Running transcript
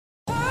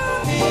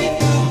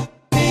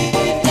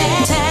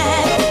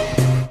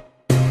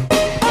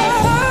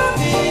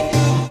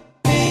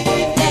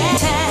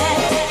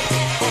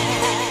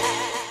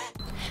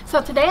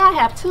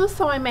have two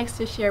sewing makes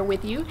to share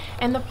with you,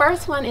 and the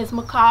first one is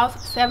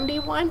McCall's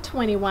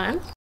 7121.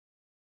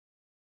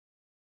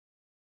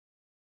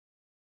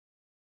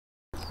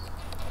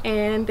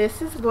 And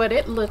this is what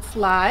it looks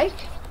like.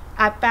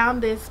 I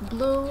found this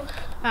blue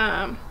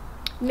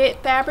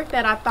knit fabric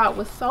that I thought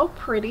was so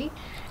pretty,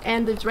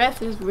 and the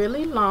dress is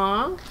really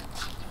long,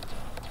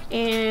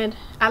 and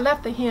I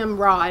left the hem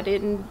raw. I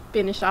didn't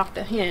finish off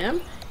the hem,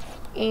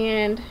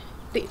 and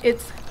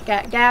it's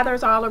got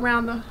gathers all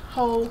around the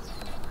whole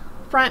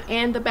front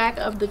and the back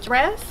of the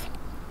dress.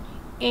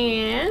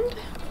 And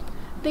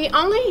the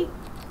only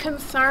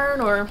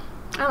concern, or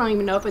I don't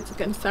even know if it's a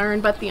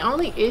concern, but the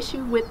only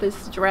issue with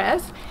this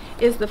dress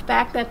is the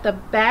fact that the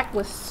back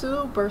was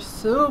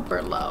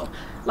super low.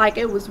 Like,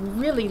 it was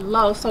really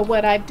low. So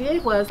what I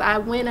did was I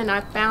went and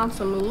I found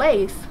some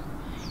lace,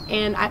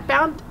 and I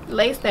found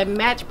lace that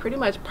matched pretty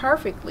much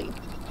perfectly,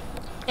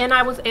 and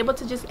I was able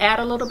to just add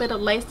a little bit of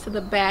lace to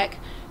the back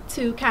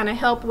to kind of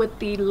help with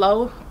the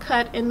low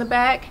cut in the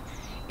back,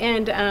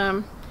 and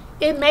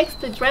it makes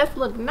the dress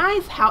look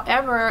nice.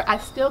 However, I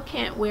still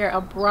can't wear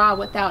a bra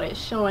without it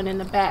showing in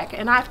the back,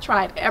 and I've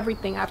tried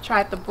everything. I've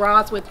tried the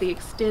bras with the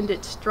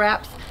extended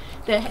straps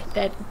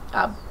that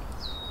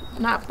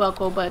not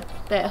buckle, but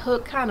that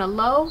hook kind of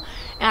low,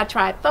 and I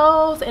tried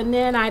those, and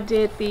then I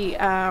did the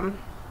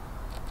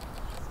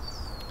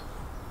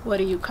what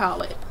do you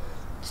call it,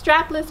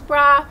 strapless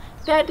bra.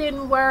 That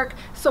didn't work.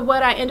 So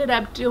what I ended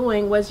up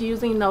doing was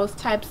using those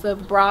types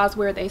of bras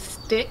where they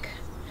stick.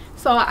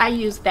 So I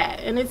used that,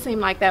 and it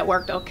seemed like that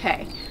worked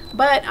okay.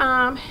 But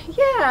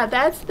yeah,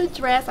 that's the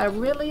dress. I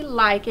really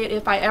like it.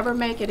 If I ever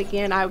make it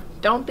again, I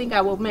don't think I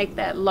will make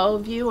that low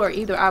view, or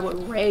either I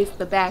would raise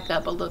the back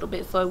up a little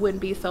bit so it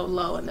wouldn't be so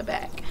low in the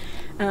back.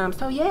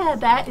 So yeah,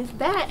 that is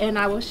that, and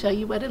I will show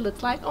you what it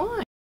looks like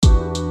on.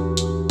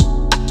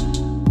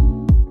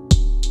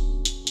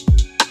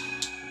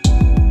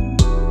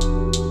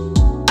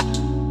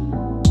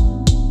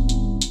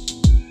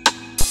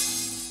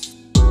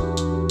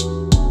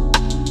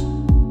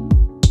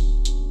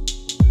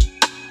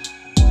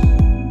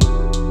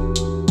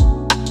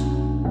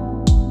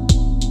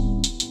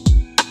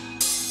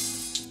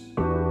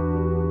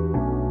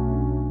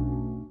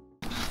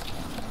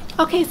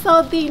 Okay,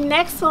 so the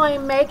next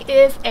sewing make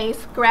is a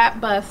scrap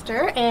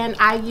buster, and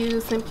I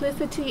use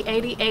Simplicity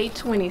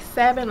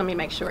 8827. Let me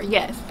make sure.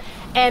 Yes,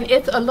 and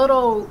it's a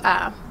little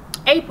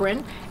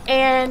apron,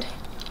 and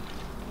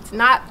it's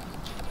not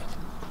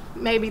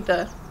maybe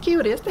the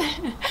cutest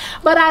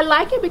but I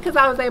like it because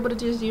I was able to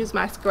just use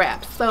my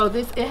scraps. So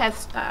it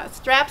has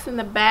straps in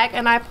the back,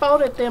 and I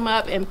folded them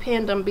up and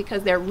pinned them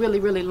because they're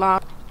really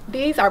long.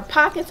 These are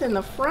pockets in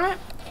the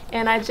front,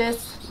 and I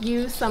just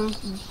used some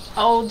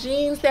old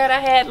jeans that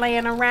I had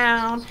laying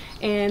around,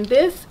 and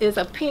this is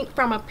a pink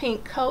from a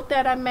pink coat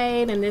that I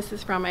made, and this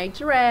is from a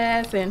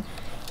dress, and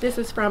this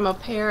is from a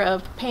pair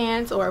of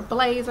pants or a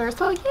blazer.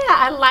 So yeah,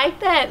 I like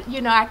that, you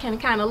know, I can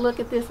kind of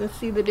look at this and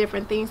see the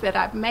different things that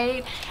I've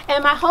made.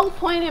 And my whole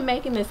point in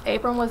making this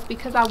apron was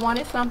because I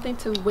wanted something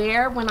to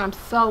wear when I'm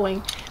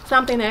sewing,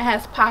 something that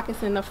has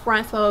pockets in the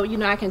front, so you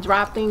know I can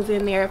drop things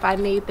in there if I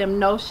need them,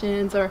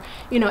 notions or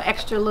you know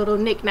extra little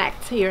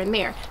knickknacks here and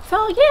there.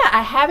 So yeah,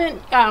 I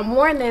haven't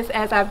worn this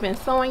as I've been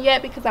sewing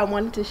yet because I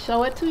wanted to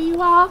show it to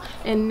you all,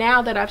 and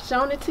now that I've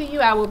shown it to you,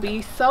 I will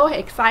be so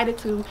excited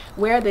to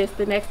wear this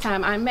the next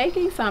time I'm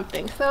making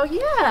something. So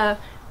yeah,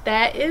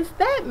 that is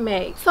that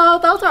make. So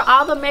those are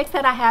all the makes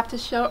that I have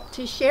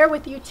to share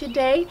with you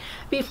today.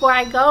 Before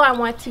I go, I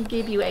want to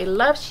give you a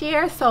love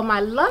share. So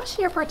my love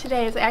share for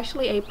today is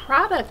actually a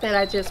product that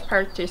I just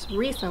purchased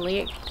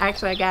recently.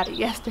 Actually, I got it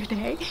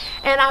yesterday,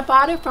 and I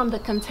bought it from the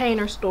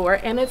Container Store,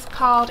 and it's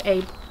called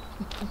a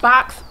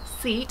box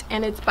seat,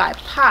 and it's by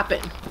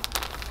Poppin'.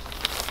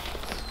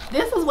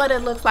 This is what it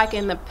looks like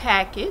in the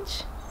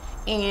package,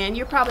 and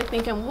you're probably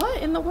thinking,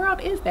 what in the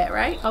world is that,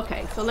 right?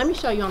 Okay, so let me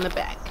show you on the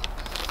back.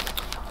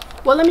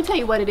 Well, let me tell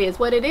you what it is.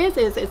 What it is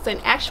it's an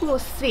actual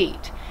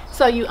seat.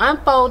 So you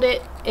unfold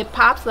it, it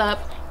pops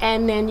up,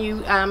 and then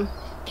you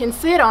can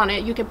sit on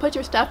it. You can put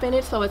your stuff in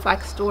it, so it's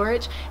like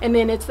storage, and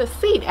then it's a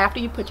seat after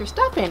you put your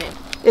stuff in it.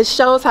 It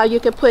shows how you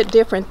can put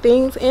different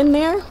things in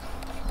there,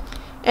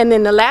 and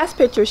then the last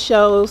picture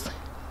shows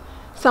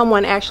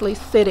someone actually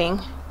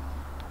sitting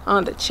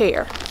on the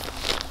chair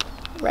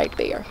right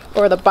there,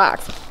 or the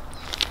box.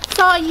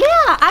 So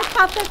yeah, I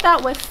thought that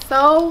that was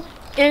so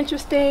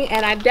interesting,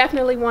 and I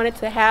definitely wanted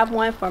to have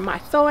one for my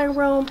sewing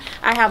room.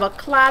 I have a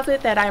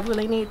closet that I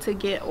really need to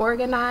get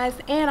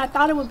organized, and I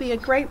thought it would be a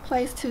great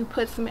place to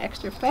put some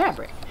extra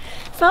fabric.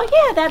 So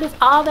yeah, that is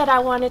all that I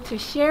wanted to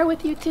share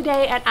with you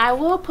today, and I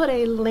will put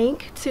a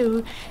link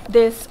to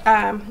this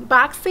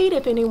box seat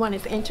if anyone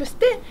is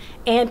interested.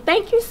 And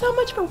thank you so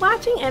much for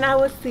watching, and I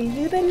will see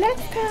you the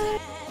next time.